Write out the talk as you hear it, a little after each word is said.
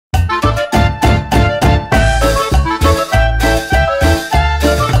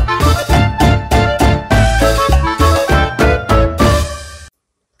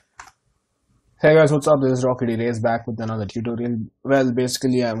Hey guys, what's up? This is Rocky DeRaze back with another tutorial. Well,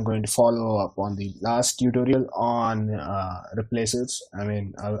 basically, I'm going to follow up on the last tutorial on replaces.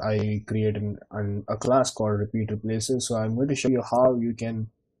 I created a class called repeat replaces. So I'm going to show you how you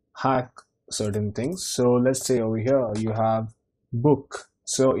can hack certain things. So let's say over here you have book.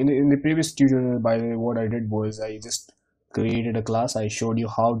 So in the previous tutorial, by the way, what I did was I just created a class. I showed you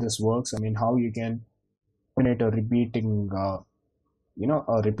how this works. How you can create a repeating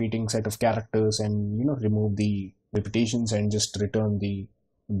set of characters and remove the repetitions and just return the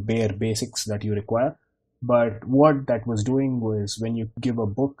bare basics that you require. But what that was doing was when you give a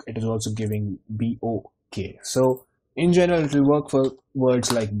book, it is also giving BOK. So in general, it will work for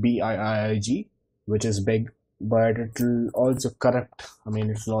words like BIIIG, which is big, but it will also corrupt.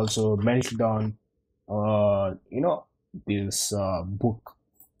 It will also melt down, this book.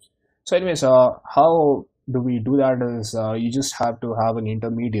 So anyways, how do we do that is you just have to have an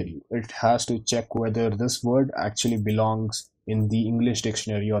intermediary. It has to check whether this word actually belongs in the English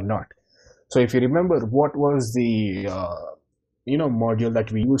dictionary or not. So if you remember, what was the module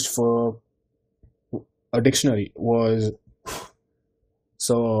that we used for a dictionary was,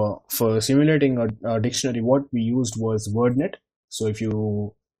 so for simulating a dictionary, what we used was WordNet. So if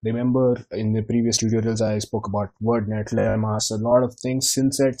you remember in the previous tutorials, I spoke about WordNet, lemmas, a lot of things,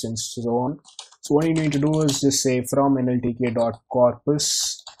 synsets and so on. So what you need to do is just say from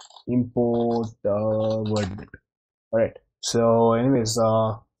NLTK.corpus import WordNet. All right. So anyways,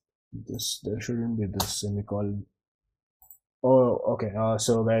 there shouldn't be this semicolon. Oh, okay.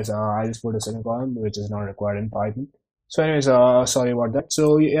 So guys, I just put a semicolon, which is not required in Python. So anyways, sorry about that.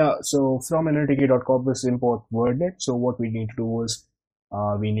 So yeah, so from NLTK.corpus import WordNet. So what we need to do is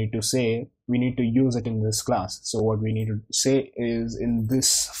we need to use it in this class. So what we need to say is in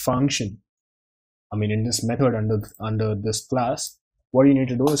this function, in this method under this class, what you need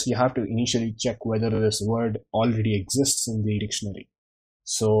to do is you have to initially check whether this word already exists in the dictionary.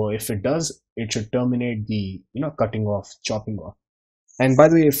 So if it does, it should terminate the cutting off, chopping off. And by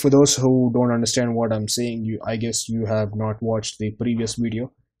the way, for those who don't understand what I'm saying, I guess you have not watched the previous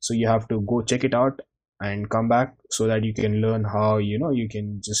video, so you have to go check it out and come back so that you can learn how you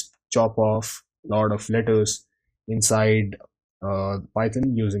can just chop off a lot of letters inside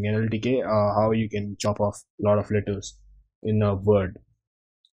Python using NLTK. How you can chop off a lot of letters in a word.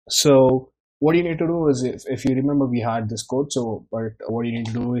 So what you need to do is, if you remember, we had this code. So but what you need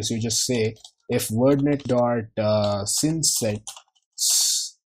to do is you just say if wordnet dot synset,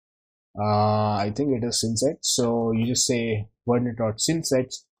 I think it is synset. So you just say wordnet dot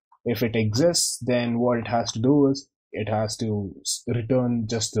synset. If it exists, then what it has to do is it has to return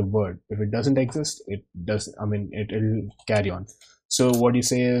just the word. If it doesn't exist, it does. It'll carry on. So what you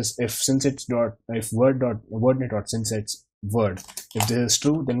say is if wordnet dot synsets word, if this is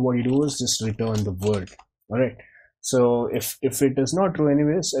true, then what you do is just return the word. All right. So if it is not true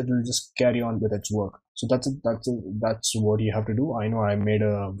anyways, it will just carry on with its work. So that's what you have to do. I know I made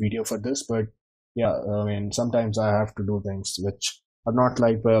a video for this, but yeah, sometimes I have to do things which are not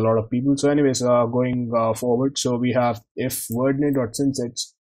liked by a lot of people. So anyways, going forward, so we have if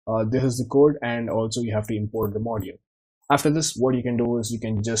wordnet.synsets, this is the code, and also you have to import the module. After this, what you can do is you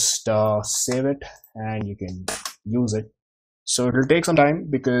can just save it and you can use it. So it will take some time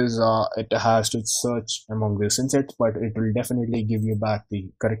because it has to search among the synsets, but it will definitely give you back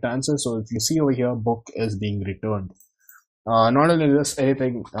the correct answer. So if you see over here, book is being returned. Not only this,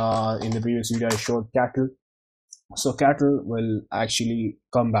 anything in the previous video I showed cattle. So cattle will actually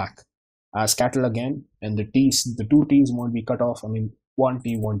come back as cattle again, and the two T's won't be cut off. One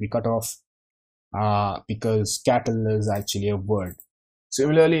T won't be cut off because cattle is actually a word.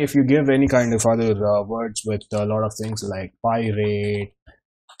 Similarly, if you give any kind of other words with a lot of things like pirate,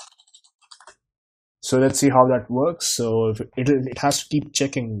 so let's see how that works. So if it has to keep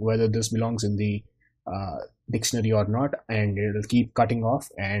checking whether this belongs in the dictionary or not, and it'll keep cutting off,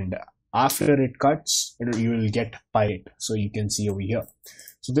 and after it cuts, you will get pirate. So you can see over here.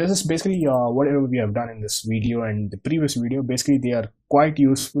 So this is basically whatever we have done in this video and the previous video. Basically, they are quite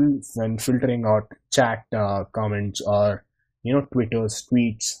useful when filtering out chat comments or Twitter's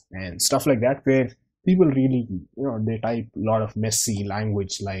tweets and stuff like that, where people really they type a lot of messy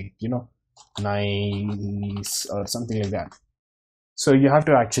language like nice or something like that. So you have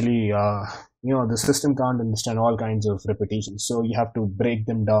to actually the system can't understand all kinds of repetitions, so you have to break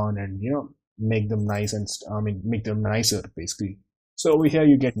them down and make them nice and make them nicer basically. So over here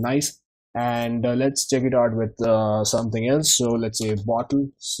you get nice, and let's check it out with something else. So let's say bottle.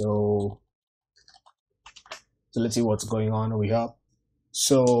 So let's see what's going on over here.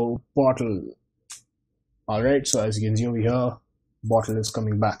 So bottle. All right, so as you can see over here, bottle is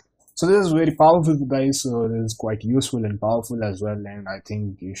coming back. So this is very powerful, guys. So this is quite useful and powerful as well, and I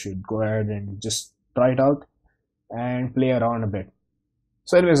think you should go ahead and just try it out and play around a bit.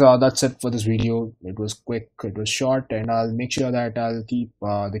 So anyways, that's it for this video. It was quick, it was short, and I'll make sure that I'll keep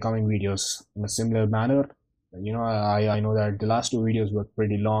the coming videos in a similar manner. You know, I know that the last two videos were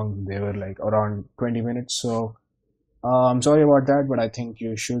pretty long. They were like around 20 minutes. So I'm sorry about that, but I think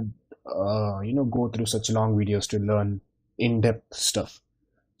you should, go through such long videos to learn in-depth stuff.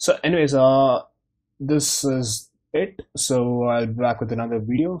 So anyways, this is it. So I'll be back with another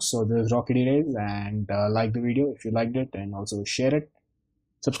video. So this is Rocky DeRaze, and like the video if you liked it, and also share it.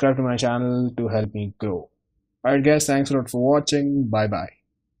 Subscribe to my channel to help me grow. Alright guys, thanks a lot for watching. Bye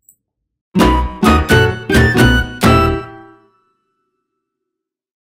bye.